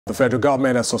The federal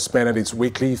government has suspended its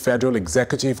weekly Federal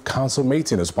Executive Council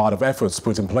meeting as part of efforts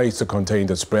put in place to contain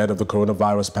the spread of the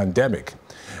coronavirus pandemic.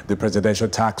 The Presidential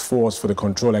Task Force for the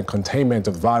Control and Containment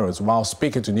of the Virus, while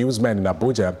speaking to newsmen in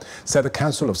Abuja, said the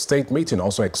Council of State meeting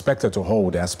also expected to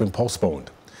hold has been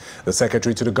postponed. The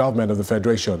Secretary to the Government of the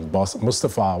Federation, Boss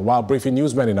Mustapha, while briefing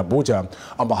newsmen in Abuja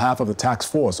on behalf of the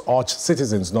task force, urged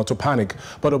citizens not to panic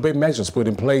but obey measures put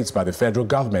in place by the federal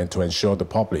government to ensure the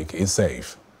public is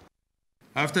safe.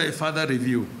 After a further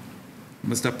review,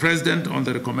 Mr. President, on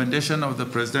the recommendation of the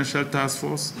Presidential Task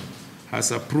Force,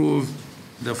 has approved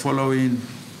the following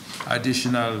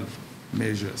additional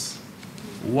measures.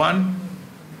 1.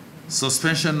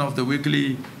 Suspension of the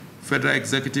weekly Federal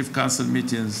Executive Council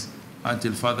meetings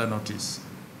until further notice.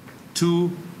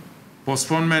 2.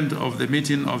 Postponement of the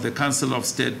meeting of the Council of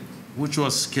State, which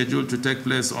was scheduled to take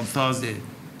place on Thursday,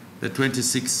 the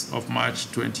 26th of March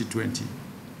 2020.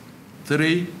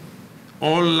 3.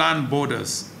 All land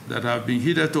borders that have been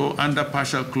hitherto under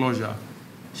partial closure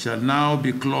shall now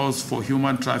be closed for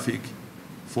human traffic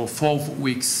for 4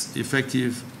 weeks,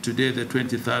 effective today, the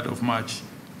 23rd of March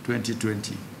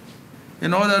 2020.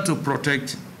 In order to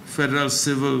protect federal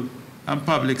civil and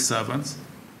public servants,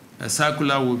 a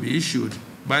circular will be issued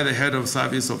by the head of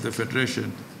service of the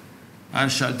Federation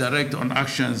and shall direct on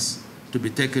actions to be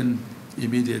taken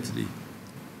immediately.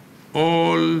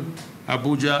 All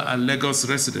Abuja and Lagos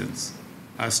residents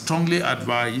are strongly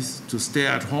advised to stay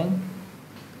at home,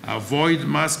 avoid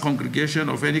mass congregation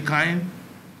of any kind,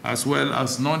 as well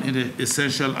as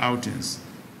non-essential outings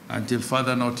until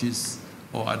further notice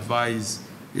or advice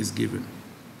is given.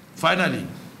 Finally,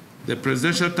 the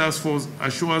Presidential Task Force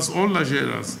assures all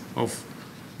Nigerians of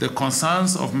the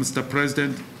concerns of Mr.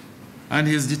 President and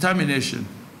his determination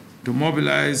to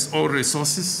mobilize all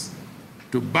resources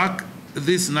to back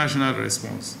this national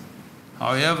response.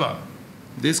 However,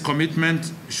 this commitment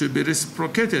should be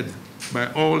reciprocated by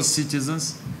all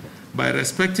citizens by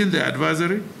respecting the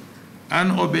advisory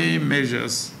and obeying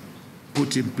measures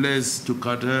put in place to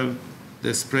curtail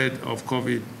the spread of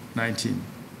COVID-19.